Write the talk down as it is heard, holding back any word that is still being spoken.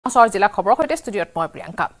আসৰ জিলা খবৰ হৈতে ষ্টুডিঅত মই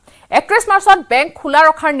প্ৰিয়ংকা 31 মাৰ্চত বেংক খোলা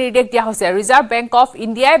ৰখাৰ নিৰ্দেশ দিয়া হৈছে ৰিজাৰ্ভ বেংক অফ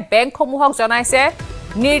ইণ্ডিয়াই বেংকসমূহক জনাইছে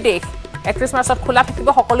নিৰ্দেশ 31 মাৰ্চত খোলা থাকিব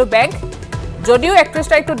সকলো বেংক যদিও 31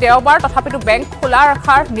 তাৰিখটো দেওবাৰ তথাপিতো বেংক খোলা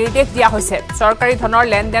ৰখাৰ নিৰ্দেশ দিয়া হৈছে চৰকাৰী ধনৰ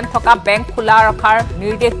লেনদেন থকা বেংক খোলা ৰখাৰ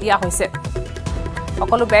নিৰ্দেশ দিয়া হৈছে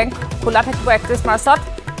সকলো বেংক খোলা থাকিব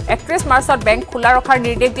 31 মাৰ্চত বেংক খোলা ৰখাৰ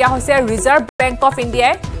নিৰ্দেশ দিয়া হৈছে ৰিজাৰ্ভ বেংক অফ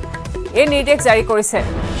ইণ্ডিয়াই এই নিৰ্দেশ জাৰি কৰিছে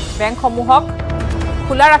বেংকসমূহক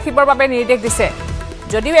খোলা ৰাখিবৰ বাবে নিৰ্দেশ দিছে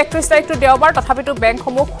যদিও 31 তাৰিখটো দেওবাৰ তথাপিতো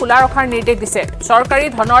বেংকসমূহ খোলা ৰখাৰ নিৰ্দেশ দিছে চৰকাৰী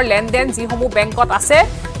ধনৰ লেনদেন যিসমূহ বেংকত আছে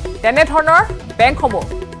তেনে ধৰণৰ বেংকসমূহ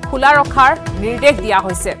খোলা ৰখাৰ নিৰ্দেশ দিয়া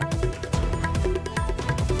হৈছে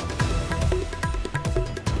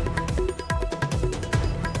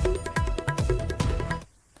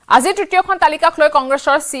আজি তৃতীয়খন তালিকাক লৈ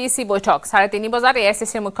কংগ্ৰেছৰ সিইসি বৈঠক 3:30 বজাত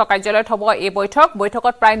এআইসিসিৰ মুখ্য কাৰ্যালয়ত হ'ব এই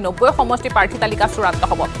বৈঠকত প্ৰায় 90 সমষ্টি প্ৰাৰ্থী তালিকা চূড়ান্ত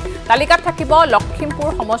হ'ব তালিকাত থাকিব লখিমপুৰ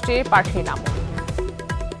সমষ্টিৰ প্ৰাৰ্থীৰ নাম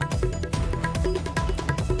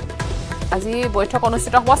আজি বৈঠক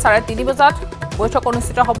অনুষ্ঠিত হ'ব 3:30 বজাত বৈঠক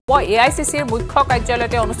অনুষ্ঠিত হ'ব এআইসিসিৰ মুখ্য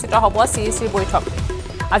কাৰ্যালয়তে অনুষ্ঠিত হ'ব সিইসিৰ বৈঠক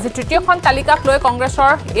আজি তৃতীয়খন তালিকাক লৈ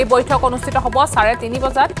কংগ্ৰেছৰ এই বৈঠক অনুষ্ঠিত হ'ব 3:30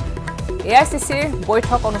 বজাত এআইসিসিৰ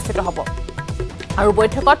বৈঠক অনুষ্ঠিত হ'ব আৰু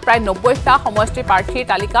বৈঠকত প্ৰায় 90টা সমষ্টিৰ প্ৰাৰ্থীৰ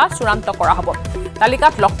তালিকা চূড়ান্ত কৰা হ'ব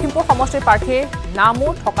তালিকাত লখিমপুৰ সমষ্টিৰ প্ৰাৰ্থীৰ নামও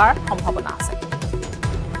থকাৰ সম্ভাৱনা আছে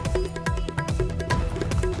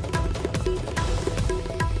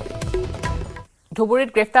ধুবুৰীত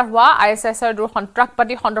গ্ৰেফতাৰ হোৱা আইএছএছৰ দুৰ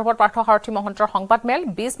সন্ত্ৰাসবাদী সন্দৰ্ভত পাৰ্থসাৰথী মহন্তৰ সংবাদমেল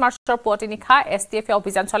 20 মাৰ্চৰ পুৱতি নিশা এছটিএফে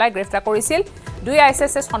অভিযান চলাই গ্ৰেফতাৰ কৰিছিল দুই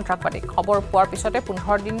আইএছএছ সন্ত্ৰাসবাদীক খবৰ পোৱাৰ পিছতে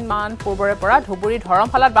 15 দিন মান পূৰ্বৰে পৰা ধুবুৰী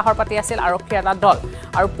ধৰমশালাত বাহৰ পাতি আছিল আৰক্ষীৰ এটা দল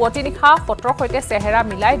আৰু পুৱতি নিশা ফটোৰ সৈতে চেহেৰা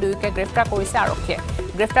মিলাই দুয়োকে গ্ৰেফতাৰ কৰিছে আৰক্ষীয়ে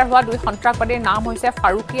গ্ৰেফতাৰ হোৱা দুই সন্ত্ৰাসবাদীৰ নাম হৈছে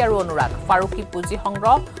ফাৰুকী আৰু অনুৰাগ ফাৰুকী পুঁজি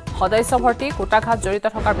সংগ্ৰহ সদস্য ভৰ্তি কোটাঘাট জড়িত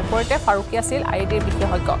থকাৰ বিপৰীতে ফাৰুকী আছিল আইডিৰ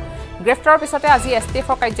বিশেষজ্ঞ গ্ৰেফতাৰৰ পিছতে আজি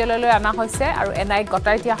এছটিএফৰ কাৰ্যালয়লৈ অনা হৈছে আৰু এনআইক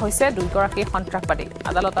গতাই দিয়া হৈছে দুইগৰাকী সন্ত্ৰাসবাদীক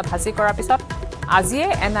আদালতত হাজিৰ কৰাৰ পিছত আজিয়ে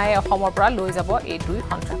এনআইএ অসমৰ পৰা লৈ যাব এই দুই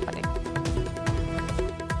সন্ত্ৰাসবাদীক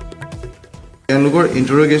তেওঁলোকৰ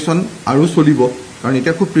ইন্টাৰোগেশ্যন আৰু চলিব কাৰণ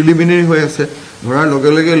এটা খুব প্ৰিলিমিনাৰী হৈ আছে ধৰাৰ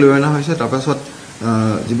লগে লগে লৈ অনা হৈছে তাৰ পাছত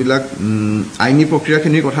যিবিলাক আইনী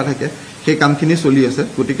প্ৰক্ৰিয়াখিনিৰ কথা থাকে সেই কামখিনি চলি আছে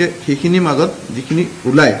গতিকে সেইখিনিৰ মাজত যিখিনি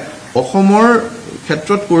ওলাই অসমৰ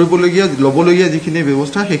ক্ষেত্ৰত কৰিবলগীয়া ল'বলগীয়া যিখিনি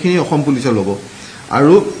ব্যৱস্থা সেইখিনি অসম পুলিচে ল'ব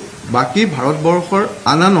আৰু বাকী ভাৰতবৰ্ষৰ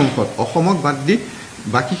আন অংশত অসমক বাদ দি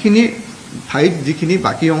বাকীখিনি ঠাইত যিখিনি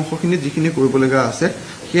বাকী অংশখিনিত যিখিনি কৰিবলগীয়া আছে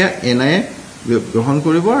সেয়া এনআইএ গ্ৰহণ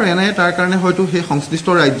কৰিব আৰু এনআইএ তাৰ কাৰণে হয়তো সেই সংশ্লিষ্ট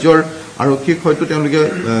ৰাজ্যৰ আৰক্ষীক হয়তো তেওঁলোকে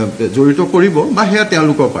জড়িত কৰিব বা সেয়া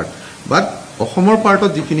তেওঁলোকৰ পাৰ্ট বাট অসমৰ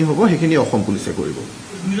পাৰ্টত যিখিনি হ'ব সেইখিনি অসম পুলিচে কৰিব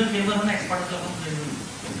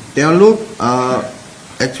তেওঁলোক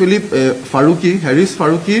একচুৱেলি হেৰিছ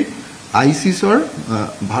ফাৰুকী আইচিছৰ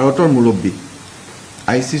ভাৰতৰ মুৰব্বী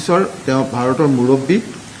আইচিছৰ তেওঁ ভাৰতৰ মুৰব্বী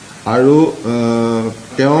আৰু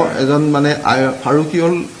তেওঁ এজন মানে ফাৰুকী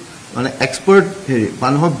হ'ল মানে এক্সপাৰ্ট হেৰি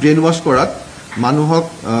মানুহক ব্ৰেইন ৱাছ কৰাত মানুহক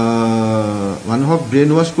ব্ৰেইন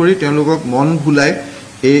ৱাছ কৰি তেওঁলোকক মন ভুলাই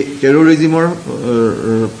এই টেৰৰিজিমৰ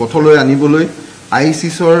পথলৈ আনিবলৈ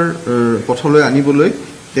আইচিছৰ পথলৈ আনিবলৈ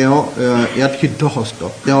তেওঁ ইয়াত সিদ্ধহস্ত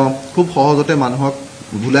তেওঁ খুব সহজতে মানুহক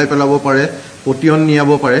ভুলাই পেলাব পাৰে পতিয়ন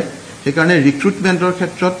নিয়াব পাৰে সেইকাৰণে ৰিক্ৰুটমেণ্টৰ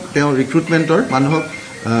ক্ষেত্ৰত তেওঁ ৰিক্ৰুটমেণ্টৰ মানুহক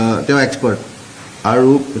তেওঁ এক্সপাৰ্ট আৰু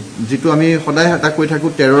যিটো আমি সদায় এটা কৈ থাকোঁ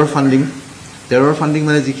টেৰৰ ফাণ্ডিং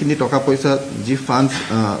মানে যিখিনি টকা পইচা যি ফাণ্ডছ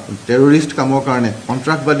টেৰৰিষ্ট কামৰ কাৰণে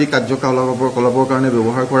সন্ত্ৰাসবাদী কাৰ্যকলাপৰ কাৰণে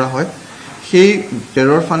ব্যৱহাৰ কৰা হয় সেই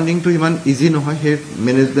টেৰৰ ফাণ্ডিংটো ইমান ইজি নহয় সেই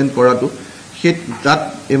মেনেজমেণ্ট কৰাটো সেই তাত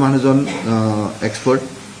এই মানুহজন এক্সপাৰ্ট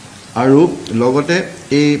আৰু লগতে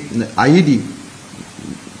এই আইডি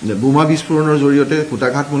বোমা বিস্ফোৰণৰ জৰিয়তে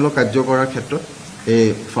কোটাঘাতমূলক কাৰ্য কৰাৰ ক্ষেত্ৰত এই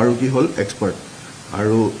ফাৰুকী হ'ল এক্সপাৰ্ট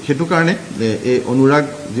আৰু সেইটো কাৰণে এই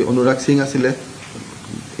অনুৰাগ সিং আছিলে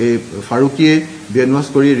এই ফাৰুকীয়ে ব্ৰেইন ৱাছ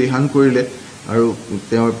কৰি ৰিহান কৰিলে আৰু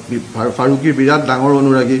তেওঁৰ ফাৰুকীৰ বিৰাট ডাঙৰ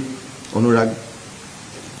অনুৰাগ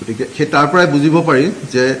গতিকে সেই তাৰ পৰাই বুজিব পাৰি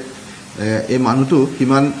যে এই মানুহটো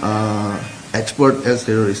কিমান এক্সপাৰ্ট এজ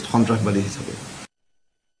টেৰৰিষ্ট সন্ত্ৰাসবাদী হিচাপে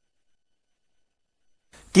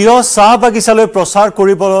কিয় চাহ বাগিচালৈ প্ৰচাৰ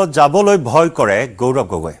কৰিবলৈ যাবলৈ ভয় কৰে গৌৰৱ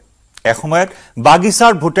গগৈ এসময়ত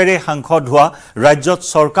বাগিচাৰ ভোটেৰে সাংসদ হোৱা ৰাজ্যত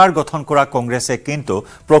চৰকাৰ গঠন কৰা কংগ্ৰেছে কিন্তু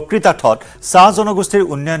প্ৰকৃতাৰ্থত চাহ জনগোষ্ঠীৰ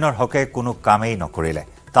উন্নয়নৰ হকে কোনো কামেই নকৰিলে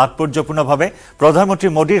তাৎপৰ্যপূৰ্ণভাৱে প্ৰধানমন্ত্ৰী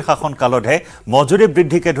মোদীৰ শাসনকালতহে মজুৰি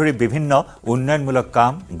বৃদ্ধিকে ধৰি বিভিন্ন উন্নয়নমূলক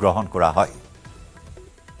কাম গ্ৰহণ কৰা হয়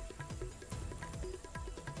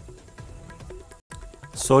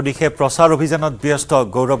চৌদিশে প্ৰচাৰ অভিযানত ব্যস্ত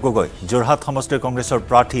গৌৰৱ গগৈ যোৰহাট সমষ্টিৰ কংগ্ৰেছৰ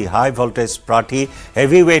প্ৰাৰ্থী হাই ভল্টেজ প্ৰাৰ্থী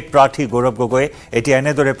হেভিৱেইট প্ৰাৰ্থী গৌৰৱ গগৈ এতিয়া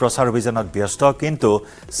এনেদৰে প্ৰচাৰ অভিযানত ব্যস্ত কিন্তু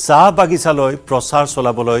চাহ বাগিচালৈ প্ৰচাৰ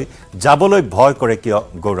চলাবলৈ যাবলৈ ভয় কৰে কিয়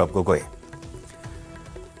গৌৰৱ গগৈ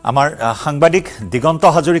আমাৰ সাংবাদিক দিগন্ত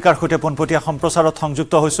হাজৰিকাৰ সৈতে পোনপটীয়া সম্প্ৰচাৰত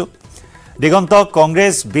সংযুক্ত হৈছো দিগন্ত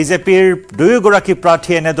কংগ্ৰেছ বিজেপিৰ দুয়োগৰাকী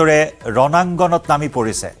প্ৰাৰ্থী এনেদৰে ৰণাংগনত নামি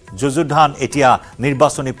পৰিছে যুযুধান এতিয়া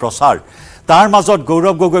নিৰ্বাচনী প্ৰচাৰ তাৰ মাজত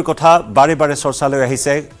গৌৰৱ গগৈৰ কথা বাৰে বাৰে চৰ্চালৈ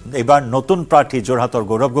আহিছে এবাৰ নতুন প্ৰাৰ্থী যোৰহাটৰ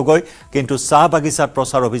গৌৰৱ গগৈ কিন্তু চাহ বাগিচাত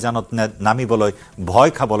প্ৰচাৰ অভিযানত নামিবলৈ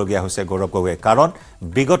ভয় খাবলগীয়া হৈছে গৌৰৱ গগৈ কাৰণ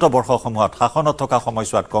বিগত বৰ্ষসমূহত শাসনত থকা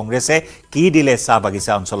সময়ছোৱাত কংগ্ৰেছে কি দিলে চাহ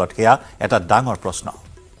বাগিচা অঞ্চলত সেয়া এটা ডাঙৰ প্ৰশ্ন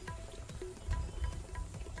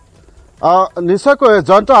নিশ্চয়কৈ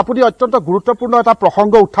জয়ন্ত আপুনি অত্যন্ত গুৰুত্বপূৰ্ণ এটা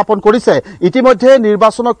প্ৰসংগ উত্থাপন কৰিছে ইতিমধ্যে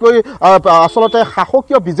নিৰ্বাচনক লৈ আসলতে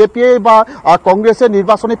শাসকীয় বিজেপিয়ে বা কংগ্ৰেছে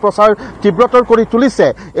নিৰ্বাচনী প্ৰচাৰ তীব্ৰতৰ কৰি তুলিছে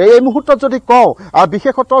এই মুহূৰ্তত যদি কওঁ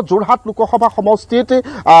বিশেষতঃ যোৰহাট লোকসভা সমষ্টিত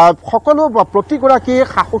সকলো প্ৰতিগৰাকী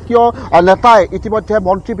শাসকীয় নেতাই ইতিমধ্যে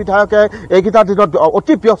মন্ত্ৰী বিধায়কে এইকেইটা দিনত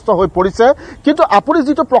অতি ব্যস্ত হৈ পৰিছে কিন্তু আপুনি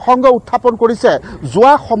যিটো প্ৰসংগ উত্থাপন কৰিছে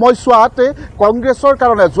যোৱা সময়ছোৱাত কংগ্ৰেছৰ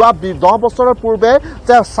কাৰণে যোৱা 10 বছৰৰ পূৰ্বে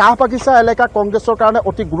যে চাহ বাগিচা এলেকা কংগ্ৰেছৰ কাৰণে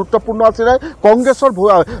অতি গুৰুত্বপূৰ্ণ আছিল কংগ্ৰেছৰ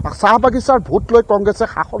চাহ বাগিচাৰ ভোট লৈ কংগ্ৰেছে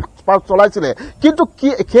শাসন চলাইছিল কিন্তু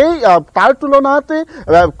সেই তাৰ তুলনাত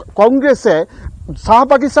কংগ্ৰেছে চাহ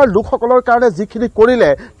বাগিচাৰ লোকসকলৰ কাৰণে যিখিনি কৰিলে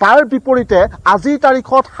তাৰ বিপৰীতে আজিৰ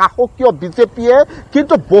তাৰিখত শাসকীয় বিজেপিয়ে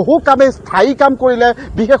কিন্তু বহু কামে স্থায়ী কাম কৰিলে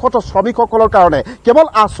বিশেষতঃ শ্ৰমিকসকলৰ কাৰণে কেৱল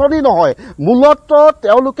আঁচনি নহয় মূলতঃ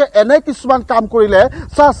তেওঁলোকে এনে কিছুমান কাম কৰিলে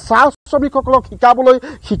চাহ শ্ৰমিকসকলক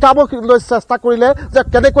শিকাবলৈ চেষ্টা কৰিলে যে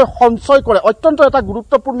কেনেকৈ সঞ্চয় কৰে অত্যন্ত এটা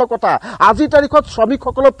গুৰুত্বপূৰ্ণ কথা আজিৰ তাৰিখত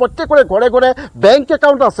শ্ৰমিকসকলৰ প্ৰত্যেকৰে ঘৰে ঘৰে বেংক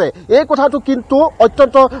একাউণ্ট আছে এই কথাটো কিন্তু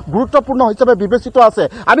অত্যন্ত গুৰুত্বপূৰ্ণ হিচাপে বিবেচিত আছে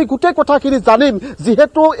আমি গোটেই কথাখিনি জানিম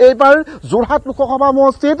যেহেতু এইবাৰ যোৰহাট লোকসভা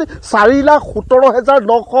সমষ্টিত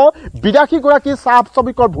 4,17,982 গৰাকী চাহ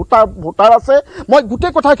শ্ৰমিকৰ ভোটাৰ আছে মই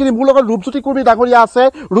গোটেই কথাখিনি মোৰ লগত ৰূপজ্যোতি কুৰ্মী ডাঙৰীয়া আছে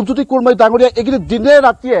ৰূপজ্যোতি কুৰ্মী ডাঙৰীয়া এইকেইদিন দিনে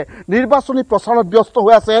ৰাতিয়ে নিৰ্বাচনী প্ৰচাৰত ব্যস্ত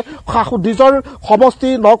হৈ আছে নিজৰ সমষ্টি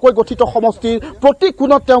নকৈ গঠিত সমষ্টিৰ প্ৰতি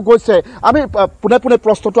কোণত তেওঁ গৈছে আমি পুনে পুনে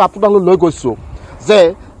প্ৰশ্নটো আপোনালৈ লৈ গৈছো যে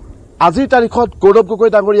আজিৰ তাৰিখত গৌৰৱ গগৈ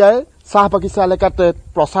ডাঙৰীয়াই চাহ বাগিচা এলেকাত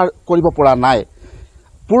প্ৰচাৰ কৰিব পৰা নাই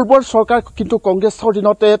পূৰ্বৰ চৰকাৰ কিন্তু কংগ্ৰেছৰ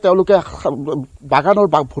দিনতে তেওঁলোকে বাগানৰ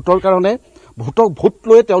ভোটৰ কাৰণে ভোট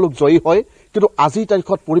লৈ তেওঁলোক জয়ী হয় কিন্তু আজিৰ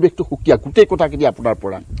তাৰিখত পৰিৱেশটো সুকীয়া গোটেই কথাখিনি আপোনাৰ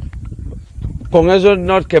পৰা কংগ্ৰেছৰ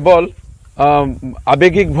দিনত কেৱল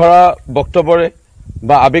আৱেগিক ভৰা বক্তব্যৰে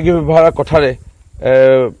বা আৱেগিক ভৰা কথাৰে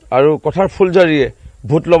আৰু কথাৰ ফুলজাৰিয়ে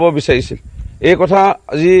ভোট ল'ব বিচাৰিছিল এই কথা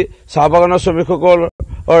আজি চাহ বাগানৰ শ্ৰমিকসকলৰ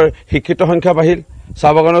শিক্ষিত সংখ্যা বাঢ়িল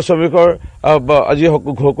চাহ বাগানৰ শ্ৰমিকৰ আজি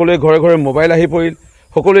সকলোৱে ঘৰে ঘৰে মোবাইল আহি পৰিল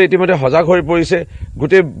সকলোৱে ইতিমধ্যে সজাগ হৈ পৰিছে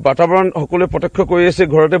গোটেই বাতাবৰণ সকলোৱে প্ৰত্যক্ষ কৰি আছে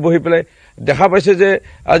ঘৰতে বহি পেলাই দেখা পাইছে যে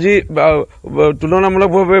আজি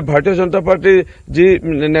তুলনামূলকভাৱে ভাৰতীয় জনতা পাৰ্টিৰ যি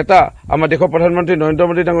নেতা আমাৰ দেশৰ প্ৰধানমন্ত্ৰী নৰেন্দ্ৰ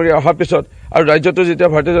মোদী ডাঙৰীয়া অহাৰ পিছত আৰু ৰাজ্যতো যেতিয়া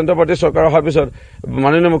ভাৰতীয় জনতা পাৰ্টিৰ চৰকাৰ অহাৰ পিছত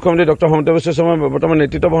মাননীয় মুখ্যমন্ত্ৰী ডক্টৰ হিমন্ত বিশ্ব শৰ্মাই বৰ্তমান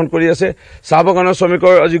নেতৃত্ব বহন কৰি আছে চাহ বাগানৰ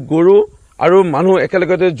শ্ৰমিকৰ আজি গৰু আৰু মানুহ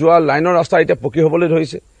একেলগতে যোৱা লাইনৰ ৰাস্তা এতিয়া পকী হ'বলৈ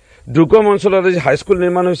ধৰিছে দুৰ্গম অঞ্চলত আজি হাইস্কুল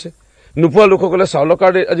নিৰ্মাণ হৈছে নোপোৱা লোকসকলে চাউলৰ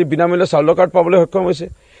কাৰ্ড আজি বিনামূল্যে চাউলৰ কাৰ্ড পাবলৈ সক্ষম হৈছে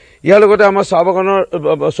ইয়াৰ লগতে আমাৰ চাহ বাগানৰ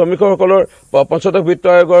শ্ৰমিকসকলৰ পঞ্চায়ত বিত্ত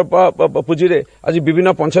আয়োগৰ পুঁজিৰে আজি বিভিন্ন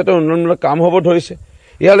পঞ্চায়তৰ উন্নয়নমূলক কাম হ'ব ধৰিছে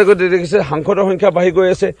ইয়াৰ লগতে দেখিছে সাংসদৰ সংখ্যা বাঢ়ি গৈ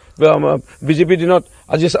আছে বিজেপিৰ দিনত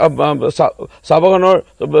আজি চাহ বাগানৰ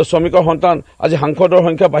শ্ৰমিকৰ সন্তান আজি সাংসদৰ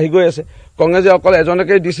সংখ্যা বাঢ়ি গৈ আছে কংগ্ৰেছে অকল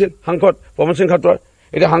এজনকেই দিছিল সাংসদ পৱন সিং খাটুৱাৰ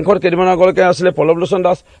এতিয়া সাংসদ কেইদিনমান আগলৈকে আছিলে পল্লৱ লোচন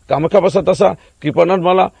দাস কামাখ্যা প্ৰসাদ দাসা কৃপনাথ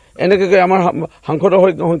মালা এনেকৈ আমাৰ সাংসদৰ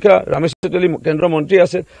সংখ্যা ৰামেশ্বৰ তেলী কেন্দ্ৰীয় মন্ত্ৰী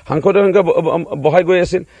আছিল সাংসদৰ সংখ্যা বঢ়াই গৈ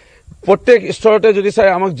আছিল প্ৰত্যেক স্তৰতে যদি চাই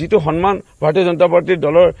আমাক যিটো সন্মান ভাৰতীয় জনতা পাৰ্টিৰ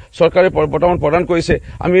দলৰ চৰকাৰে বৰ্তমান প্ৰদান কৰিছে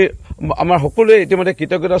আমি আমাৰ সকলোৱে ইতিমধ্যে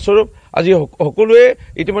কৃতজ্ঞতা স্বৰূপ আজি সকলোৱে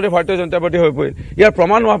ইতিমধ্যে ভাৰতীয় জনতা পাৰ্টি হৈ পৰিল ইয়াৰ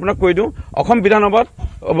প্ৰমাণ মই আপোনাক কৈ দিওঁ অসম বিধানসভাত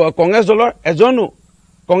কংগ্ৰেছ দলৰ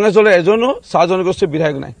এজনো চাহ জনগোষ্ঠীৰ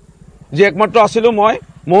বিধায়ক নাই যি একমাত্ৰ আছিলোঁ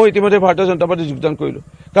ময়ো ইতিমধ্যে ভাৰতীয় জনতা পাৰ্টীত যোগদান কৰিলোঁ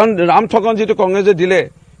কাৰণ ৰাম ঠগন যিটো কংগ্ৰেছে দিলে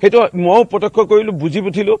সেইটো ময়ো প্ৰত্যক্ষ কৰিলোঁ বুজি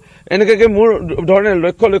উঠিলোঁ এনেকৈ মোৰ ধৰণে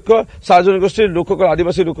লক্ষ চাহ জনগোষ্ঠীৰ লোকসকল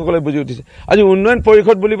আদিবাসী লোকসকলে বুজি উঠিছে আজি উন্নয়ন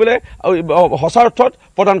পৰিষদ বুলিবলৈ সঁচা অৰ্থত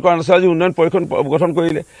প্ৰদান কৰা নাছিল আজি উন্নয়ন পৰিষদ গঠন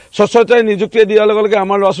কৰিলে স্বচ্ছতাই নিযুক্তি দিয়াৰ লগে লগে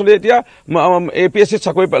আমাৰ ল'ৰা ছোৱালীয়ে এতিয়া APSCত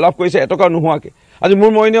চাকৰি লাভ কৰিছে এটকা নোহোৱাকৈ আজি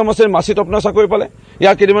মোৰ মই নিয়ম আছে মাছিত আপোনাৰ চাকৰি পালে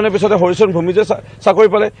ইয়াৰ কেইদিনমানৰ পিছতে হৰিচৰণ ভূমিজে চাকৰি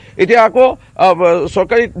পালে এতিয়া আকৌ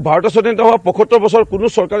চৰকাৰী ভাৰতৰ স্বাধীনতা হোৱা ৭৫ বছৰ কোনো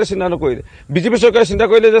চৰকাৰে চিন্তা নকৰিলে বিজেপি চৰকাৰে চিন্তা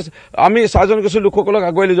কৰিলে যে আমি ৬ জনগোষ্ঠী লোকসকলক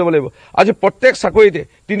আগুৱাই লৈ যাব লাগিব আজি প্ৰত্যেক চাকৰিতে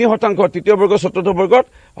 ৩% তৃতীয় বৰ্গ চতুৰ্থ বৰ্গত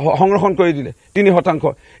সংৰক্ষণ কৰি দিলে ৩%।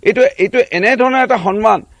 এইটো এনেধৰণৰ এটা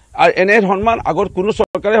সন্মান আৰু এনে সন্মান আগত কোনো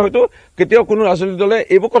চৰকাৰে হয়তো কেতিয়াও কোনো ৰাজনৈতিক দলে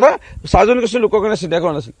এইবোৰ কথা ৬ জনগোষ্ঠীৰ লোকৰ কাৰণে চিন্তা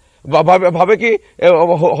কৰা নাছিল ভাবে কি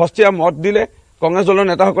হস্তীয়া মত দিলে কংগ্ৰেছ দলৰ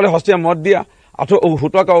নেতাসকলে হস্তীয়া মত দিয়া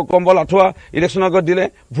হুতুৱা কম্বল আঁঠুৱা ইলেকশ্যনৰ আগত দিলে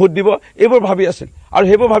ভোট দিব এইবোৰ ভাবি আছিল আৰু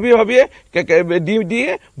সেইবোৰ ভাবিয়ে দিয়ে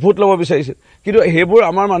ভোট ল'ব বিচাৰিছিল কিন্তু সেইবোৰ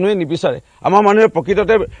আমাৰ মানুহে নিবিচাৰে আমাৰ মানুহে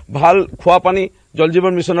প্ৰকৃততে ভাল খোৱা পানী জল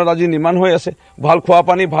জীৱন মিছনত আজি নিৰ্মাণ হৈ আছে ভাল খোৱা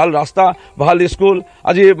পানী ভাল ৰাস্তা ভাল স্কুল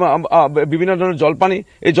আজি বিভিন্ন ধৰণৰ জলপানী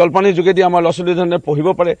এই জলপানীৰ যোগেদি আমাৰ ল'ৰা ছোৱালীজনে পঢ়িব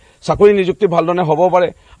পাৰে চাকৰি নিযুক্তি ভালধৰণে হ'ব পাৰে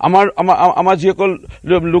আমাৰ যিসকল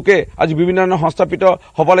লোকে আজি বিভিন্ন ধৰণৰ সংস্থাপিত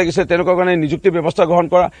হ'ব লাগিছে তেওঁলোকৰ কাৰণে নিযুক্তি ব্যৱস্থা গ্ৰহণ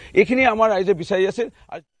কৰা এইখিনি আমাৰ ৰাইজে বিচাৰি আছিল।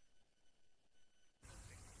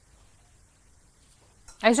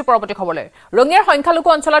 আহিছো পৰৱৰ্তী খবৰলৈ। ৰঙিয়াৰ সংখ্যালঘু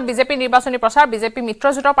অঞ্চলত বিজেপি নিৰ্বাচনী প্ৰচাৰ বিজেপি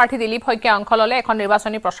মিত্ৰজোঁটৰ প্ৰাৰ্থী দিলীপ শইকীয়াই অংশ ল'লে এখন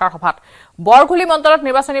নিৰ্বাচনী প্ৰচাৰ সভাত বৰঘুলি মণ্ডলত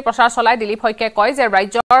নিৰ্বাচনী প্ৰচাৰ চলাই দিলীপ শইকীয়াই কয় যে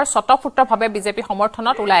ৰাজ্যৰ স্বতঃস্ফূৰ্তভাৱে বিজেপি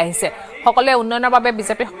সমৰ্থনত ওলাই আহিছে সকলোৱে উন্নয়নৰ বাবে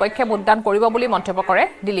বিজেপিৰ সপক্ষে ভোটদান কৰিব বুলি মন্তব্য কৰে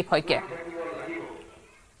দিলীপ শইকীয়াই।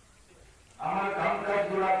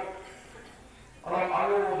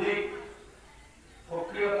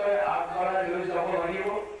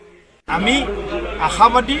 আমি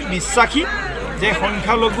আশাবাদী বিশ্বাসী যে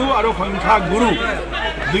সংখ্যালঘু আৰু সংখ্যাগুৰু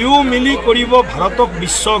দুয়ো মিলি কৰিব ভাৰতক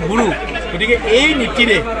বিশ্বগুৰু গতিকে এই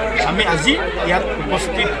নীতিৰে আমি আজি ইয়াত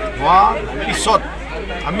উপস্থিত হোৱাৰ পিছত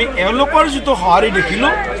আমি এওঁলোকৰ যিটো সঁহাৰি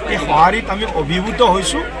দেখিলোঁ এই সঁহাৰিত আমি অভিভূত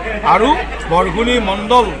হৈছোঁ আৰু বৰগুলি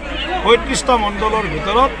মণ্ডল ৩৫টা মণ্ডলৰ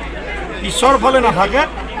ভিতৰত পিছৰ ফালে নাথাকে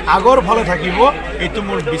আগৰ ফালে থাকিব এইটো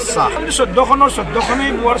মোৰ বিশ্বাস।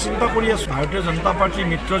 ১৪খনেই লোৱাৰ চিন্তা কৰি আছোঁ ভাৰতীয় জনতা পাৰ্টীৰ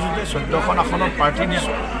মিত্ৰজোঁটে ১৪খন আসনত প্ৰাৰ্থী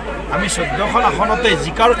দিছোঁ আমি ১৪খন আসনতে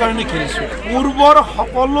জিকাৰ কাৰণে খেলিছোঁ পূৰ্বৰ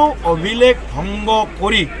সকলো অভিলেখ ভংগ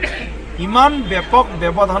কৰি ইমান ব্যাপক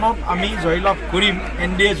ব্যৱধানত আমি জয়লাভ কৰিম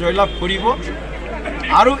NDA জয়লাভ কৰিব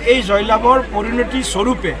আৰু এই জয়লাভৰ পৰিণতি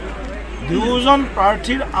স্বৰূপে দুজন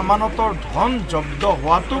প্ৰাৰ্থীৰ আমানতৰ ধন জব্দ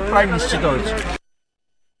হোৱাটো প্ৰায় নিশ্চিত হৈছে।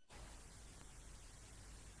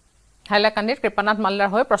 হাইলাকান্দিত কৃপানাথ মাল্লাৰ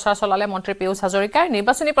হৈ প্ৰচাৰ চলালে মন্ত্ৰী পীয়ুষ হাজৰিকাই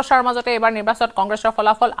নিৰ্বাচনী প্ৰচাৰৰ মাজতে এইবাৰ নিৰ্বাচনত কংগ্ৰেছৰ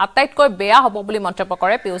ফলাফল আটাইতকৈ বেয়া হ'ব বুলি মন্তব্য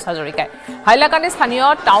কৰে পীয়ুষ হাজৰিকাই। হাইলাকান্দি স্থানীয়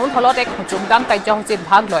টাউন হলত এক যোগদান কাৰ্যসূচীত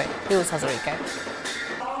ভাগ লয় পীয়ুষ হাজৰিকাই।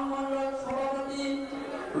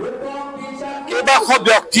 কেইবাশ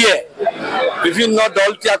ব্যক্তিয়ে বিভিন্ন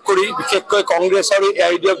দল ত্যাগ কৰি বিশেষকৈ কংগ্ৰেছ আৰু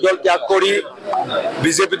AIDF দল ত্যাগ কৰি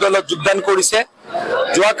বিজেপি দলত যোগদান কৰিছে।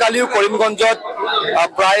 যোৱাকালিও কৰিমগঞ্জত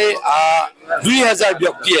প্ৰায় ২০০০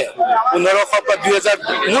 ব্যক্তিয়ে ১৫০০ পৰা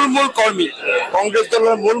 ২০০০ মূল কৰ্মী কংগ্ৰেছ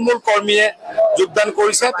দলৰ মূল কৰ্মীয়ে যোগদান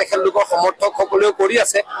কৰিছে তেখেতলোকৰ সমৰ্থকসকলেও কৰি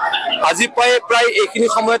আছে। আজি প্ৰায় এইখিনি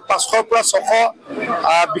সময়ত ৫০০ পৰা ৬০০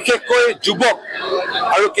 বিশেষকৈ যুৱক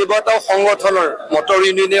আৰু কেইবাটাও সংগঠনৰ মটৰ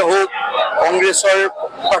ইউনিয়নে হওক কংগ্ৰেছৰ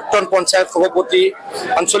প্ৰাক্তন পঞ্চায়ত সভাপতি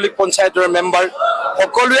আঞ্চলিক পঞ্চায়তৰ মেম্বাৰ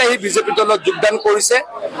সকলোৱে আহি বিজেপি দলত যোগদান কৰিছে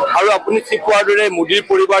আৰু আপুনি ঠিক কোৱাৰ দৰে মোদীৰ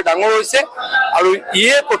পৰিবাৰ ডাঙৰ হৈছে আৰু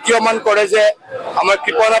ইয়ে প্ৰতীয়মান কৰে যে আমাৰ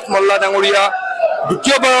কৃপানাথ মল্লা ডাঙৰীয়া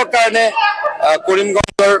দ্বিতীয়বাৰৰ কাৰণে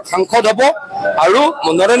কৰিমগঞ্জৰ সাংসদ হ'ব আৰু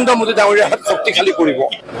নৰেন্দ্ৰ মোদী ডাঙৰীয়াৰ হাত শক্তিশালী কৰিব।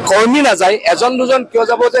 কৰ্মী নাযায় এজন দুজন কিয়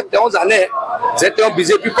যাব যে তেওঁ জানে যে তেওঁ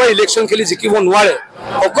বিজেপিৰ পৰা ইলেকশ্যন খেলি জিকিব নোৱাৰে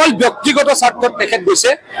অকল ব্যক্তিগত স্বাৰ্থত তেখেত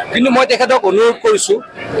গৈছে। কিন্তু মই তেখেতক অনুৰোধ কৰিছোঁ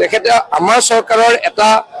তেখেতে আমাৰ চৰকাৰৰ এটা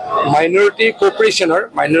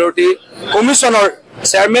মাইনৰিটি কমিশ্যনৰ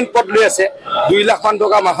চেয়াৰমেন পদ লৈ আছে ২ লাখ মান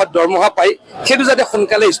টকা মাহত দৰমহা পাই সেইটো যাতে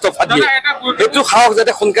সোনকালে ইস্তফা দিয়ে সেইটো সাহস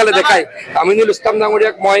যাতে সোনকালে দেখায়। আমিনুল ইছলাম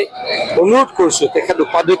ডাঙৰীয়াক মই অনুৰোধ কৰিছোঁ তেখেত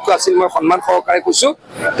উপাধ্যক্ষ আছিল মই সন্মান সহকাৰে কৈছোঁ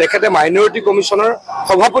তেখেতে মাইনৰিটি কমিশ্যনৰ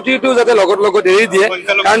সভাপতিটো যাতে লগত এৰি দিয়ে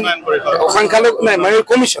কাৰণ সংখ্যালঘু নাই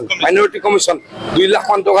মাইনৰিটি কমিশ্যন ২ লাখ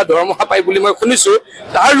মান টকা দৰমহা পাই বুলি মই শুনিছোঁ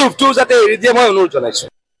তাৰ লোভটো যাতে এৰি দিয়ে মই অনুৰোধ জনাইছোঁ।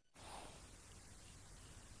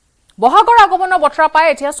 বহাগৰ আগমনৰ বতৰা পাই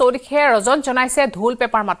এতিয়া চৌদিশে ৰজন জনাইছে ঢোল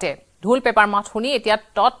পেপাৰ মাতে ঢোল পেপাৰ মাত শুনি এতিয়া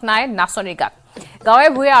তত নাই নাচনিৰ গাত গাঁৱে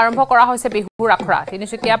ভূঞে আৰম্ভ কৰা হৈছে বিহুৰ আখৰা।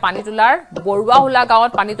 তিনিচুকীয়া পানীতোলাৰ বৰুৱাহোলা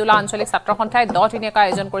গাঁৱত পানীতোলা আঞ্চলিক ছাত্ৰ সন্থাই 10 দিনীয়াকৈ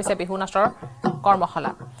আয়োজন কৰিছে বিহু নাচৰ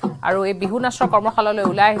কৰ্মশালা আৰু এই বিহু নাচৰ কৰ্মশালালৈ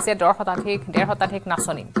ওলাই আহিছে 1.5 শতাধিক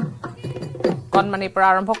নাচনী। কণমানিৰ পৰা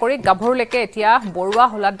আৰম্ভ কৰি গাভৰুলৈকে এতিয়া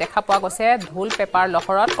বৰুৱাহোলাত দেখা পোৱা গৈছে ঢোল পেপাৰ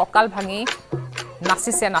লহৰত কঁকাল ভাঙি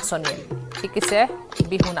নাচিছে নাচনীয়ে শিকিছে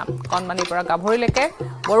বিহু নাম। কণমানিৰ পৰা গাভৰুলৈকে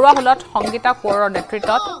বৰুৱাহোলাত সংগীতা কোঁৱৰৰ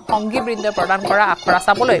নেতৃত্বত সংগীবৃন্দই প্ৰদান কৰা আখৰা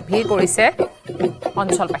চাবলৈ ভিৰ কৰিছে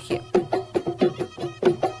অঞ্চলবাসীয়ে।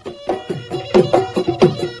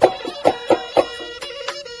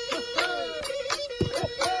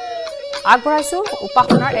 আগবঢ়াইছো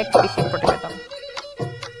উপাসনাৰ এক বিশেষ প্ৰতিবেদন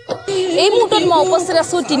এই মুহূৰ্তত মই উপস্থিত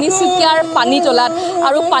আছো তিনিচুকীয়াৰ পানীতলাত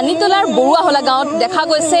আৰু পানীতলাৰ বৰুৱাহলা গাঁৱত দেখা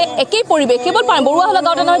গৈছে একেই পৰিৱেশ কেৱল বৰুৱাহলা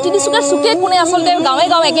গাঁৱতে নহয় তিনিচুকীয়াৰ চুকে কোণে আচলতে গাঁৱে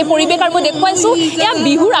গাঁৱে একেই পৰিৱেশ আৰু মই দেখুৱাইছো এয়া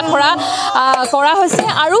বিহুৰ আখৰা কৰা হৈছে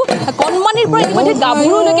আৰু কণমানিৰ পৰা ইতিমধ্যে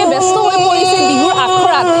গাভৰুলৈকে ব্যস্ত হৈ পৰিছে বিহুৰ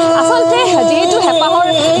আখৰাত আচলতে যিহেতু হেঁপাহৰ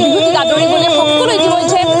বিহুটিক আদৰিবলৈ সকলো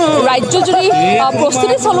ইতিমধ্যে ৰাজ্যজুৰি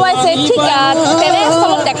প্ৰস্তুতি চলোৱাইছে ঠিক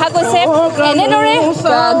তেনেস্থলত দেখা গৈছে এনেদৰে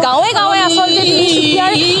গাঁৱে গাঁৱে আচলতে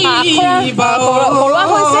তিনিচুকীয়াৰ আখৰা কৰোৱা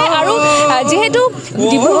হৈছে আৰু যেহেতু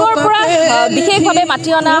ডিব্ৰুগড়ৰ পৰা বিশেষভাৱে মাতি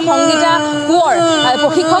অনা সংগীতা কোঁৱৰ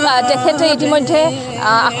প্ৰশিক্ষক তেখেতে ইতিমধ্যে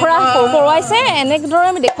আখৰা কৰোৱাইছে এনেদৰে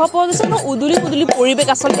আমি দেখুৱাব পোৱা গৈছে উদুলি পুদুলি পৰিৱেশ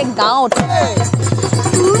আচলতে গাঁৱত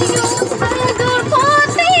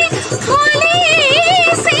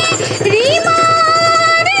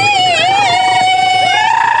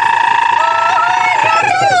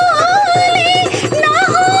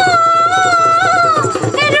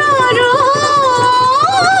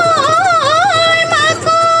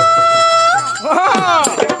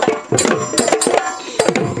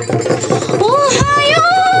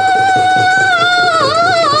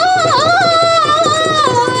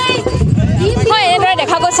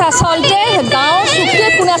আচলতে গাঁও চুকে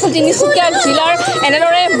কোণে আছে তিনিচুকীয়া জিলাৰ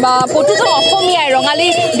এনেদৰে প্ৰতিজন অসমীয়াই ৰঙালী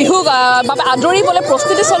বিহুক বাবে আদৰিবলৈ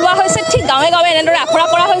প্ৰস্তুতি চলোৱা হৈছে ঠিক গাঁৱে গাঁৱে এনেদৰে আখৰা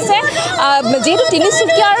কৰা হৈছে যেহেতু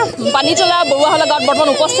তিনিচুকীয়াৰ পানীতলা বৰুৱাহলা গাঁৱত বৰ্তমান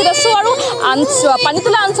উপস্থিত আছোঁ আৰু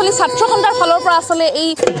পানীতলা আঞ্চলিক ছাত্ৰ সন্থাৰ ফালৰ পৰা আচলতে এই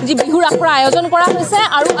যি বিহুৰ আখৰা আয়োজন কৰা হৈছে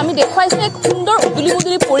আৰু আমি দেখুৱাইছোঁ এক সুন্দৰ উদুলি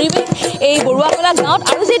মুদুলি পৰিৱেশ এই বৰুৱাহলা গাঁৱত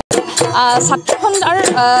আৰু যি ছাত্ৰ সন্থাৰ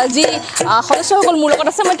যি সদস্যসকল মোৰ লগত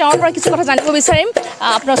আছে মই তেওঁৰ পৰা কিছু কথা জানিব বিচাৰিম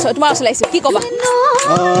তোমাৰ ওচৰলৈ আহিছোঁ কি ক'বা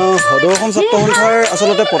সদৌ অসম ছাত্ৰ সন্থাৰ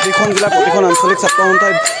আচলতে প্ৰতিখন জিলা প্ৰতিখন আঞ্চলিক ছাত্ৰ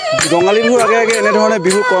সন্থাই ৰঙালী বিহুৰ আগে আগে এনেধৰণে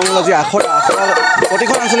বিহুৰ কৰ্মশালা যি আখৰা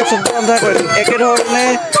প্ৰতিখন আঞ্চলিক ছাত্ৰ সন্থাই কৰে একেধৰণে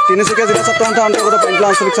তিনিচুকীয়া জিলা ছাত্ৰ সন্থাৰ অন্তৰ্গত পানীতলা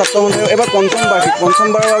আঞ্চলিক ছাত্ৰ সন্থাই এইবাৰ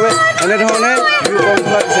পঞ্চমবাৰৰ বাবে এনেধৰণে বিহু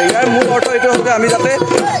কৰ্মশালা দিছে ইয়াৰ মূল অৰ্থ এইটো হ'ল যে আমি যাতে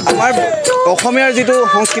আমাৰ অসমীয়াৰ যিটো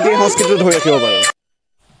সংস্কৃতিটো ধৰি ৰাখিব পাৰোঁ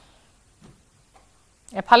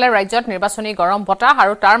এফালে ৰাজ্যত নিৰ্বাচনী গৰম বতাহ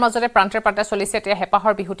আৰু তাৰ মাজতে প্ৰান্তে প্ৰান্তে চলিছে এতিয়া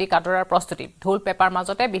হেঁপাহৰ বিহুটিক আদৰাৰ প্ৰস্তুতি ঢোল পেপাৰ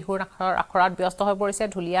মাজতে বিহুৰ আখৰাত ব্যস্ত হৈ পৰিছে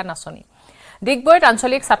ঢুলীয়া নাচনী ডিগবৈত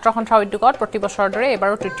আঞ্চলিক ছাত্ৰ সন্থাৰ উদ্যোগত প্ৰতি বছৰৰ দৰে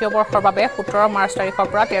এবাৰো তৃতীয় বৰ্ষৰ বাবে 17 মাৰ্চ তাৰিখৰ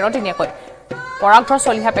পৰা 13 দিনীয়াকৈ পৰাগঘৰ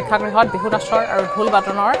চলিহা প্ৰেক্ষাগৃহত বিহু নাচৰ আৰু ঢোল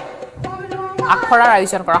বাদনৰ আখৰাৰ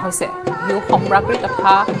আয়োজন কৰা হৈছে বিহু সম্ৰাজ্ঞী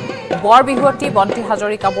তথা বৰ বিহুৱতী বন্তি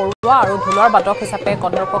হাজৰিকা বৰুৱা আৰু ঢোলৰ বাদক হিচাপে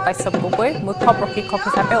কন্দৰ্প কাশ্যপ গগৈ মুখ্য প্ৰশিক্ষক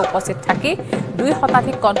হিচাপে উপস্থিত থাকি 2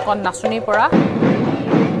 শতাধিক কণ নাচনীৰ পৰা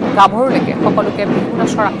গাভৰুলৈকে সকলোকে বিহু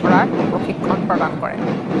নাচৰ আখৰাৰ প্ৰশিক্ষণ প্ৰদান কৰে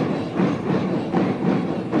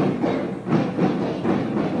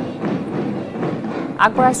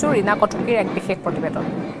আগবঢ়াইছো ৰীনা কটকীৰ এক বিশেষ প্ৰতিবেদন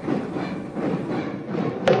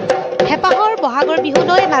হেঁপাহৰ বহাগৰ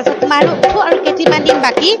বিহুলৈ মাজত মাৰো উঠো আৰু কেইটামান দিন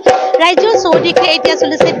বাকী ৰাজ্যৰ চৌদিশে এতিয়া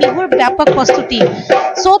চলিছে বিহুৰ ব্যাপক প্ৰস্তুতি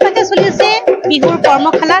চৌপাশে চলিছে বিহুৰ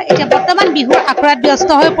কৰ্মশালা এতিয়া বৰ্তমান বিহুৰ আখৰাত ব্যস্ত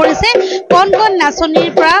হৈ পৰিছে কণ নাচনীৰ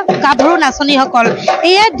পৰা গাভৰু নাচনীসকল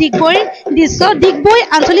এয়া ডিগবৈৰ দৃশ্য ডিগবৈ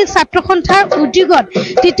আঞ্চলিক ছাত্ৰ সন্থাৰ উদ্যোগত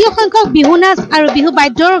তৃতীয় সংখ্যক বিহু নাচ আৰু বিহু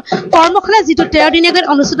বাদ্যৰ কৰ্মশালা যিটো 13 দিনীয়াকৈ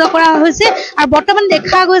অনুষ্ঠিত কৰা হৈছে আৰু বৰ্তমান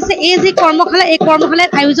দেখা গৈছে এই যি কৰ্মশালা এই কৰ্মশালাৰ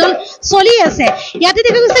আয়োজন চলি আছে ইয়াতে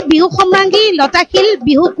দেখা গৈছে বিহু সম্ৰাংগী লতাশিল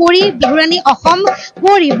বিহু কুঁৱৰী বিহুৰাণী অসম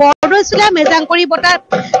কুঁৱৰী বৰদৈচিলা মেজাংকৰী বঁটা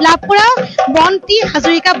লাভ কৰা বন্তি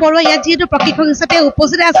হাজৰিকা বৰুৱা ইয়াত যিহেতু প্ৰশিক্ষক হিচাপে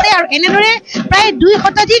উপস্থিত আছে আৰু এনেদৰে প্ৰায় 2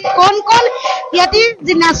 শতাধিক কণ ইয়াতে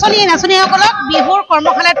যি নাচনীসকলক বিহুৰ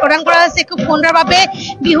কৰ্মশালাত প্ৰদান কৰা হৈছে খুব সুন্দৰভাৱে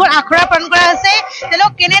বিহুৰ আখৰা প্ৰদান কৰা হৈছে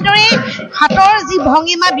তেওঁলোক কেনেদৰে হাতৰ যি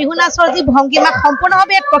ভংগীমা বিহু নাচৰ যি ভংগীমা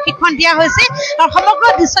সম্পূৰ্ণভাৱে প্ৰশিক্ষণ দিয়া হৈছে আৰু সমগ্ৰ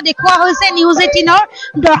দৃশ্য দেখুওৱা হৈছে নিউজ 18ৰ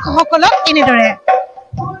দৰ্শকসকলক এনেদৰে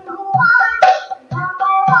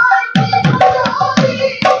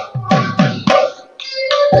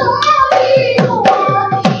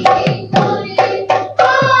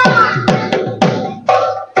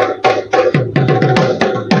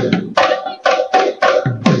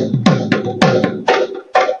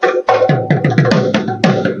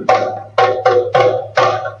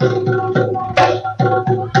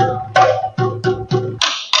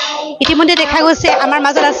ইতিমধ্যে দেখা গৈছে আমাৰ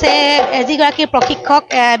মাজত আছে যিগৰাকী প্ৰশিক্ষক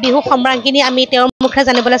বিহু সম্ৰাংগিনী আমি তেওঁৰ মুখে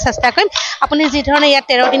জানিবলৈ চেষ্টা কৰিম আপুনি যি ধৰণে ইয়াত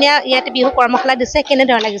 13 দিনীয়া ইয়াত বিহু কৰ্মশালা দিছে কেনে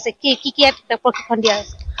ধৰণৰ লাগিছে কি ইয়াত প্ৰশিক্ষণ দিয়া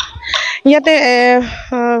হৈছে ইয়াতে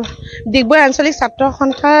ডিগবৈ আঞ্চলিক ছাত্ৰ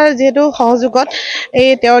সন্থাৰ যেহেতু সহযোগত এই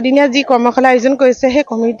 13 দিনীয়া যি কৰ্মশালা আয়োজন কৰিছে সেই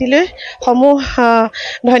কমিটিলৈ সমূহ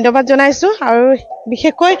ধন্যবাদ জনাইছো আৰু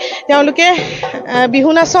বিশেষকৈ তেওঁলোকে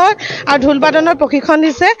বিহু নাচৰ আৰু ঢোল বাদনৰ প্ৰশিক্ষণ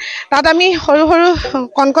দিছে তাত আমি সৰু সৰু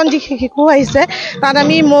কণকণ যি শিশু আহিছে তাত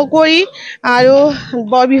আমি মৌকুঁৱৰী আৰু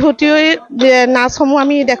বৰ বিহুটিৰ নাচসমূহ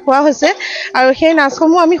আমি দেখুওৱা হৈছে আৰু সেই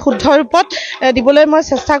নাচসমূহ আমি শুদ্ধ ৰূপত দিবলৈ মই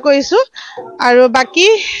চেষ্টা কৰিছো আৰু বাকি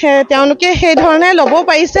তেওঁলোকে সেই ধৰণে ল'ব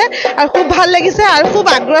পাৰিছে আৰু খুব ভাল লাগিছে আৰু খুব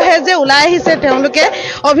আগ্ৰহে যে ওলাই আহিছে তেওঁলোকে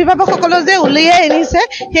অভিভাৱকসকলে যে উলিয়াই আনিছে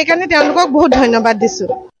সেইকাৰণে তেওঁলোকক বহুত ধন্যবাদ দিছো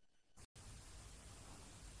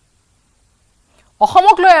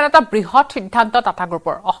অসমক লৈ এটা বৃহৎ সিদ্ধান্ত টাটা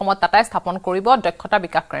গ্ৰুপৰ অসমত টাটাই স্থাপন কৰিব দক্ষতা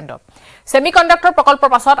বিকাশ কেন্দ্ৰ সেমিকণ্ডাক্টৰ প্ৰকল্পৰ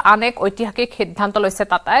পাছত আন এক ঐতিহাসিক সিদ্ধান্ত লৈছে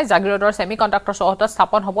টাটাই জাগিৰোডৰ সেমিকণ্ডাক্টৰ চৌহদত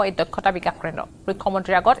স্থাপন হ'ব এই দক্ষতা বিকাশ কেন্দ্ৰ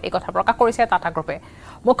মুখ্যমন্ত্ৰীৰ আগত এই কথা প্ৰকাশ কৰিছে টাটা গ্ৰুপে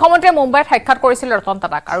মুখ্যমন্ত্ৰীয়ে মুম্বাইত সাক্ষাৎ কৰিছিল ৰতন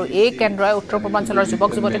টাটাক আৰু এই কেন্দ্ৰই উত্তৰ পূৰ্বাঞ্চলৰ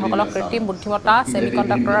যুৱক যুৱতীসকলক কৃত্ৰিম বুদ্ধিমত্তা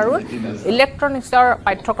সেমিকণ্ডাক্টৰ আৰু ইলেক্ট্ৰনিক্সৰ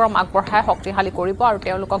পাঠ্যক্ৰম আগবঢ়াই শক্তিশালী কৰিব আৰু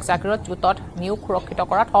তেওঁলোকক জাগিৰোড জোঁটত নিয়োগ সুৰক্ষিত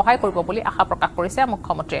কৰাত সহায় কৰিব বুলি আশা প্ৰকাশ কৰিছে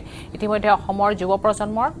মুখ্যমন্ত্ৰীয়ে ইতিমধ্যে অসমৰ যুৱ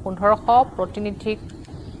প্ৰজন্মৰ 1500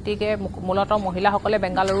 প্ৰতিনিধিকে মূলত মহিলাসকলে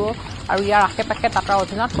বেংগালুৰু আৰু ইয়াৰ আশে-পাশে টাটাৰ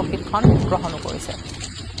অধীনত প্ৰশিক্ষণ গ্ৰহণ কৰিছে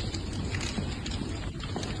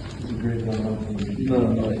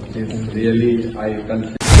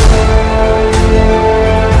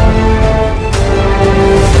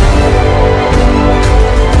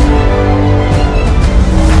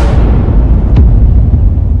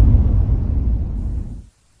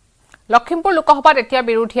লখিমপুৰ লোকসভাত এতিয়া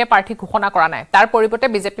বিৰোধীয়ে প্ৰাৰ্থী ঘোষণা কৰা নাই তাৰ পৰিৱৰ্তে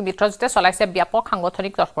বিজেপি মিত্ৰজোঁটে চলাইছে ব্যাপক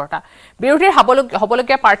সাংগঠনিক তৎপৰতা বিৰোধীৰ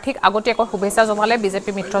হবলগীয়া প্ৰাৰ্থীক আগতীয়াকৈ শুভেচ্ছা জনালে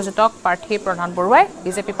বিজেপি মিত্ৰজোঁটক প্ৰাৰ্থী প্ৰধান বৰুৱাই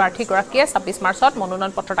বিজেপি প্ৰাৰ্থীগৰাকীয়ে 26 মাৰ্চত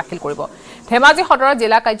মনোনয়ন পত্ৰ দাখিল কৰিব ধেমাজি সদৰৰ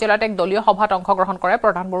জিলা কাৰ্যালয়ত এক দলীয় সভাত অংশগ্ৰহণ কৰে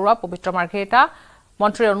প্ৰধান বৰুৱা পবিত্ৰ মাৰ্ঘেৰিটা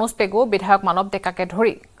মন্ত্ৰী অনুজ পেগু বিধায়ক মানৱ ডেকাকে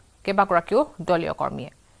ধৰি কেইবাগৰাকীও দলীয়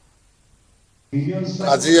কৰ্মীয়ে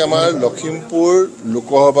আজি আমাৰ লখিমপুৰ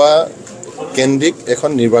লোকসভা কেন্দ্ৰিক এখন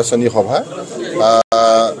নিৰ্বাচনী সভা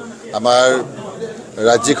আমাৰ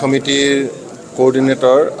ৰাজ্যিক সমিতিৰ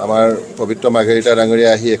কোঅৰ্ডিনেটৰ আমাৰ পবিত্ৰ মাৰ্ঘেৰিটা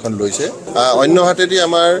ডাঙৰীয়া আহি এখন লৈছে অন্য হাতেদি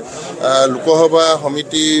আমাৰ লোকসভা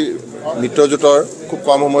সমিতি মিত্ৰজোঁটৰ খুব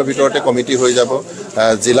কম সময়ৰ ভিতৰতে কমিটি হৈ যাব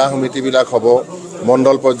জিলা সমিতিবিলাক হ'ব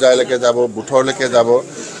মণ্ডল পৰ্যায়লৈকে যাব বুথৰলৈকে যাব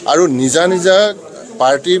আৰু নিজা নিজা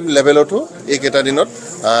পাৰ্টি লেভেলতো এইকেইটা দিনত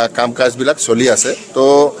কাম কাজবিলাক চলি আছে তো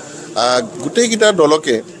গোটেইকেইটা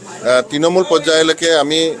দলকে তৃণমূল পৰ্যায়লৈকে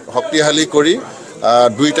আমি শক্তিশালী কৰি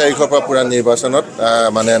 2 তাৰিখৰ পৰা পুৰা নিৰ্বাচনত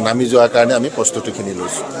মানে নামি যোৱাৰ কাৰণে আমি প্ৰস্তুতিখিনি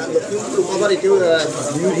লৈছোঁ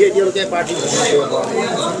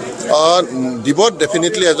দিব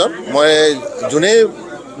ডেফিনেটলি এজন মই যোনেই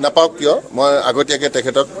নাপাওক কিয় মই আগতীয়াকৈ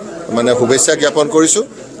তেখেতক মানে শুভেচ্ছা জ্ঞাপন কৰিছোঁ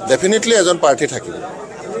ডেফিনেটলি এজন প্ৰাৰ্থী থাকিব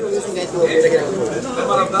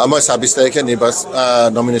মই 26 তাৰিখে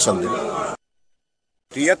নমিনেশ্যন দিম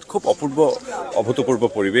ইয়াত খুব অভূতপূৰ্ব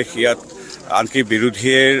পৰিৱেশ ইয়াত আনকি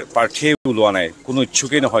বিৰোধীয়ে প্ৰাৰ্থীয়ে ওলোৱা নাই কোনো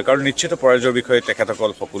ইচ্ছুকেই নহয় কাৰণ নিশ্চিত পৰাজয়ৰ বিষয়ে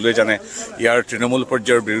তেখেতসকল সকলোৱে জানে ইয়াৰ তৃণমূল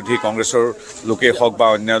পৰ্যায়ৰ বিৰোধী কংগ্ৰেছৰ লোকেই হওক বা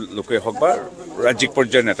অন্য লোকেই হওক বা ৰাজ্যিক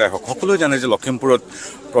পৰ্যায়ৰ নেতাই হওক সকলোৱে জানে যে লখিমপুৰত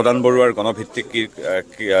প্ৰধান বৰুৱাৰ গণভিত্তিক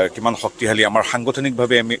কিমান শক্তিশালী আমাৰ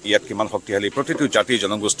সাংগঠনিকভাৱে আমি ইয়াত কিমান শক্তিশালী প্ৰতিটো জাতি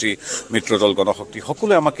জনগোষ্ঠী মিত্ৰদল গণশক্তি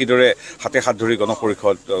সকলোৱে আমাক কিদৰে হাতে হাত ধৰি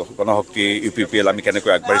গণপৰিষদ গণশক্তি UPPL আমি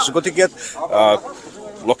কেনেকৈ আগবাঢ়িছোঁ গতিকে ইয়াত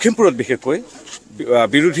লখিমপুৰত বিশেষকৈ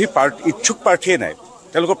বিৰোধী ইচ্ছুক প্ৰাৰ্থীয়ে নাই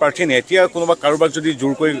তেওঁলোকৰ প্ৰাৰ্থী নাই এতিয়া কোনোবা কাৰোবাক যদি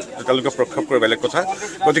জোৰ কৰি তেওঁলোকে প্ৰক্ষেপ কৰে বেলেগ কথা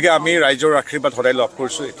গতিকে আমি ৰাইজৰ আশীৰ্বাদ সদায় লাভ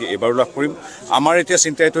কৰিছোঁ এতিয়া এবাৰো লাভ কৰিম আমাৰ এতিয়া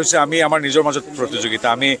চিন্তা এইটো হৈছে আমি আমাৰ নিজৰ মাজত প্ৰতিযোগিতা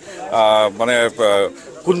আমি মানে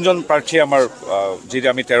কোনজন প্ৰাৰ্থীয়ে আমাৰ যদি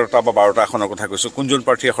আমি 13টা বা 12টা আসনৰ কথা কৈছোঁ কোনজন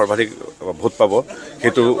প্ৰাৰ্থীয়ে সৰ্বাধিক ভোট পাব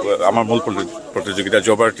সেইটো আমাৰ মূল প্ৰতিযোগিতা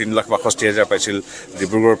যোৱাবাৰ 3,62,000 পাইছিল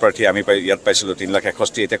ডিব্ৰুগড়ৰ প্ৰাৰ্থী আমি ইয়াত পাইছিলোঁ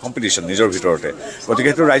 3,61,000 এতিয়া কম্পিটিশ্যন নিজৰ ভিতৰতে গতিকে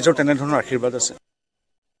সেইটো ৰাইজৰ তেনেধৰণৰ আশীৰ্বাদ আছে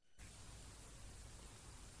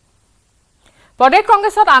প্ৰদেশ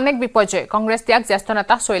কংগ্ৰেছত আন এক বিপৰ্যয় কংগ্ৰেছ ত্যাগ জ্যেষ্ঠ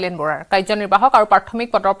নেতা শৈলেন বৰাৰ কাৰ্যনিৰ্বাহক আৰু প্ৰাথমিক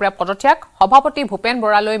পদৰ পৰা পদত্যাগ সভাপতি ভূপেন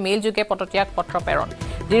বৰালৈ মেইল যোগে পদত্যাগ পত্ৰ প্ৰেৰণ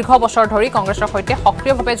দীৰ্ঘ বছৰ ধৰি কংগ্ৰেছৰ সৈতে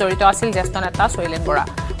সক্ৰিয়ভাৱে জড়িত আছিল জ্যেষ্ঠ নেতা শৈলেন বৰা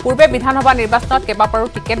পূৰ্বে বিধানসভা নিৰ্বাচনত কেইবাবাৰো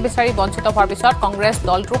টিকেট বিচাৰি বঞ্চিত হোৱাৰ পিছত কংগ্ৰেছ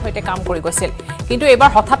দলটোৰ সৈতে কাম কৰি গৈছিল কিন্তু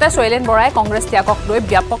এইবাৰ হঠাতে শৈলেন বৰাই কংগ্ৰেছ ত্যাগক লৈ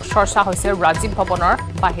ব্যাপক চৰ্চা হৈছে ৰাজীৱ ভৱনৰ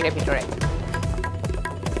বাহিৰে ভিতৰে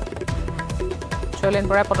শৈলেন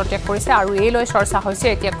বৰাই পদত্যাগ কৰিছে আৰু এই লৈ চৰ্চা হৈছে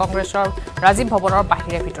এতিয়া কংগ্ৰেছৰ ৰাজীৱ ভৱনৰ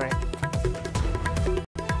বাহিৰে ভিতৰে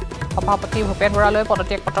সভাপতি ভূপেন বৰালৈ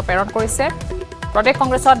পদত্যাগ পত্ৰ প্ৰেৰণ কৰিছে প্ৰদেশ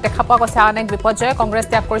কংগ্ৰেছত দেখা পোৱা গৈছে আন এক বিপৰ্যয় কংগ্ৰেছ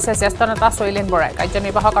ত্যাগ কৰিছে জ্যেষ্ঠ নেতা শৈলেন বৰাই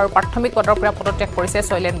কাৰ্যনিৰ্বাহক আৰু প্ৰাথমিক পদৰ পৰা পদত্যাগ কৰিছে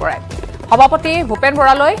শৈলেন বৰাই সভাপতি ভূপেন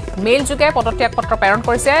বৰালৈ মেইল যোগে পদত্যাগ পত্ৰ প্ৰেৰণ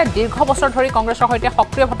কৰিছে। দীৰ্ঘ বছৰ ধৰি কংগ্ৰেছৰ সৈতে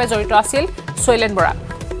সক্ৰিয়ভাৱে জড়িত আছিল শৈলেন বৰা।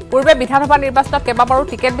 পূৰ্বে বিধানসভা নিৰ্বাচনত কেইবাবাৰো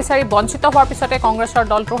টিকেট বিচাৰি বঞ্চিত হোৱাৰ পিছতে কংগ্ৰেছৰ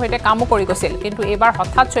দলটোৰ সৈতে কামো কৰি গৈছিল। কিন্তু এইবাৰ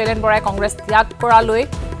হঠাৎ শৈলেন বৰাই কংগ্ৰেছ ত্যাগ কৰালৈ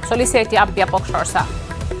চলিছে এতিয়া ব্যাপক চৰ্চা।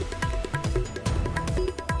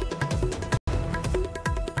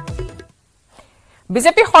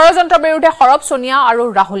 বিজেপি ষড়যন্ত্ৰৰ বিৰুদ্ধে সৰব সোনিয়া আৰু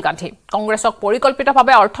ৰাহুল গান্ধী। কংগ্ৰেছক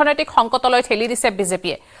পৰিকল্পিতভাৱে অৰ্থনৈতিক সংকটলৈ ঠেলি দিছে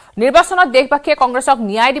বিজেপিয়ে। নিৰ্বাচনত দেশবাসীয়ে কংগ্ৰেছক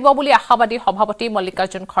ন্যায় দিব বুলি আশাবাদী সভাপতি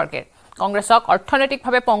মল্লিকাৰ্জুন খৰ্গে। কংগ্ৰেছক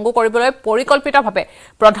অৰ্থনৈতিকভাৱে পংগু কৰিবলৈ পৰিকল্পিতভাৱে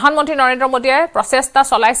প্ৰধানমন্ত্ৰী নৰেন্দ্ৰ মোদীয়ে প্ৰচেষ্টা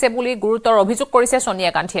চলাইছে বুলি গুৰুতৰ অভিযোগ কৰিছে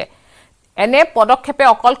সোনিয়া গান্ধীয়ে। এনে পদক্ষেপে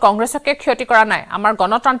অকল কংগ্ৰেছকে ক্ষতি কৰা নাই, আমাৰ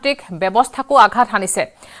গণতান্ত্ৰিক ব্যৱস্থাকো আঘাত হানিছে।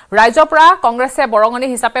 ৰাজ্যৰ পৰা কংগ্ৰেছে বৰঙণি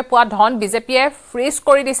হিচাপে পোৱা ধন বিজেপিয়ে ফ্ৰিজ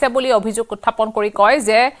কৰি দিছে বুলি অভিযোগ উত্থাপন কৰি কয়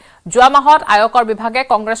যে যোৱা মাহত আয়কৰ বিভাগে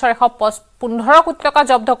কংগ্ৰেছৰ 115 কোটি টকা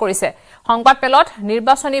জব্দ কৰিছে। সংবাদমেলত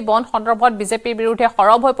নিৰ্বাচনী বণ্ড সন্দৰ্ভত বিজেপিৰ বিৰুদ্ধে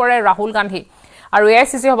সৰব হৈ পৰে ৰাহুল গান্ধী আৰু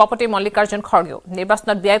এআইচিচি সভাপতি মল্লিকাৰ্জুন খৰ্গেও।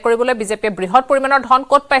 নিৰ্বাচনত ব্যয় কৰিবলৈ বিজেপিয়ে বৃহৎ পৰিমাণৰ ধন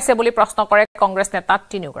ক'ত পাইছে বুলি প্ৰশ্ন কৰে কংগ্ৰেছ নেতা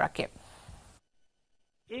তিনিগৰাকীয়ে।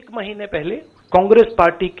 एक महीने पहले कांग्रेस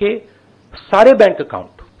पार्टी के सारे बैंक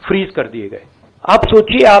अकाउंट फ्रीज कर दिए गए। आप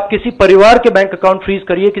सोचिए, आप किसी परिवार के बैंक अकाउंट फ्रीज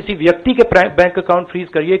करिए, किसी व्यक्ति के बैंक अकाउंट फ्रीज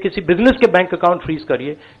करिए, किसी बिजनेस के बैंक अकाउंट फ्रीज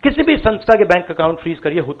करिए, किसी भी संस्था के बैंक अकाउंट फ्रीज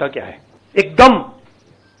करिए, होता क्या है? एकदम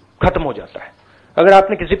खत्म हो जाता है। अगर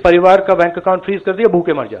आपने किसी परिवार का बैंक अकाउंट फ्रीज कर दिया,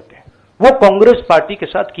 भूखे मर जाते हैं। वो कांग्रेस पार्टी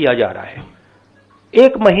के साथ किया जा रहा है।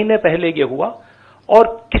 एक महीने पहले ये हुआ और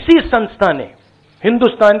किसी संस्था ने,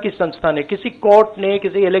 हिंदुस्तान की संस्था ने, किसी कोर्ट ने,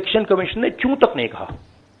 किसी इलेक्शन कमीशन ने चूं तक नहीं कहा।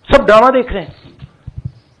 सब ड्रामा देख रहे हैं।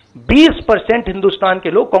 20% हिंदुस्तान के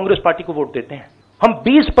लोग कांग्रेस पार्टी को वोट देते हैं। हम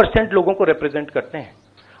 20% लोगों को रिप्रेजेंट करते हैं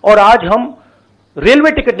और आज हम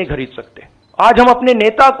रेलवे टिकट नहीं खरीद सकते। आज हम अपने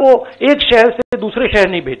नेता को एक शहर से दूसरे शहर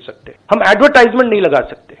नहीं भेज सकते। हम एडवर्टाइजमेंट नहीं लगा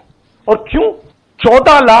सकते। और क्यों?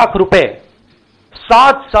 14 लाख रुपए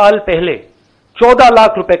 7 साल पहले 14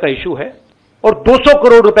 लाख रुपए का इशू है और 200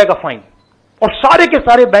 करोड़ रुपए का फाइन और सारे के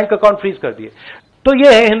सारे बैंक अकाउंट फ्रीज कर दिए। तो ये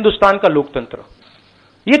है हिंदुस्तान का लोकतंत्र।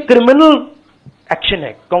 ये क्रिमिनल एक्शन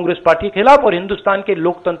है कांग्रेस पार्टी के खिलाफ और हिंदुस्तान के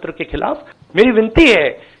लोकतंत्र के खिलाफ। मेरी विनती है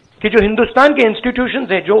कि जो हिंदुस्तान के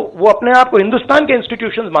इंस्टीट्यूशंस हैं, जो वो अपने आप को हिंदुस्तान के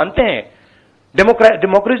इंस्टीट्यूशंस मानते हैं,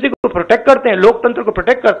 डेमोक्रेसी को प्रोटेक्ट करते हैं, लोकतंत्र को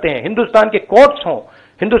प्रोटेक्ट करते हैं, हिंदुस्तान के कोर्ट्स हों,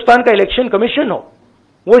 हिंदुस्तान का इलेक्शन कमीशन हो,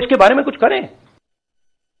 वो इसके बारे में कुछ करें।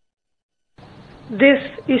 This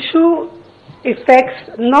issue affects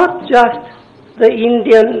not just the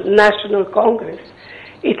Indian National Congress.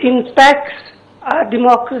 It impacts our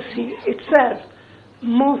democracy itself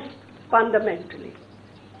most fundamentally.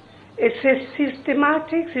 It's a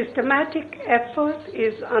systematic effort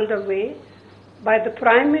is underway by the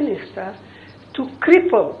Prime Minister to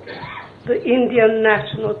cripple the Indian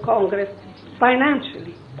National Congress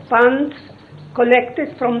financially. Funds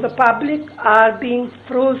collected from the public are being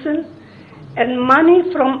frozen and money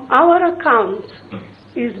from our accounts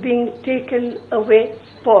is being taken away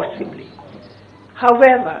forcibly.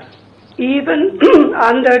 However, even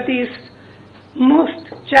under these most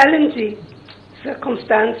challenging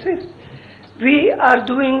circumstances, we are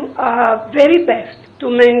doing our very best to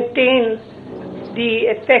maintain the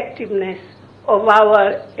effectiveness of our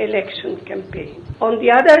election campaign. On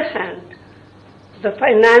the other hand, the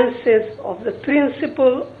finances of the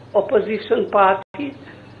principal opposition party,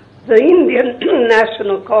 the Indian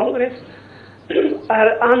National Congress,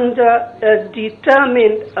 are under a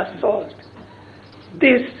determined assault.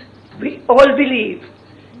 This, we all believe,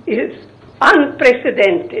 is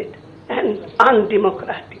unprecedented and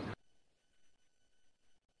undemocratic.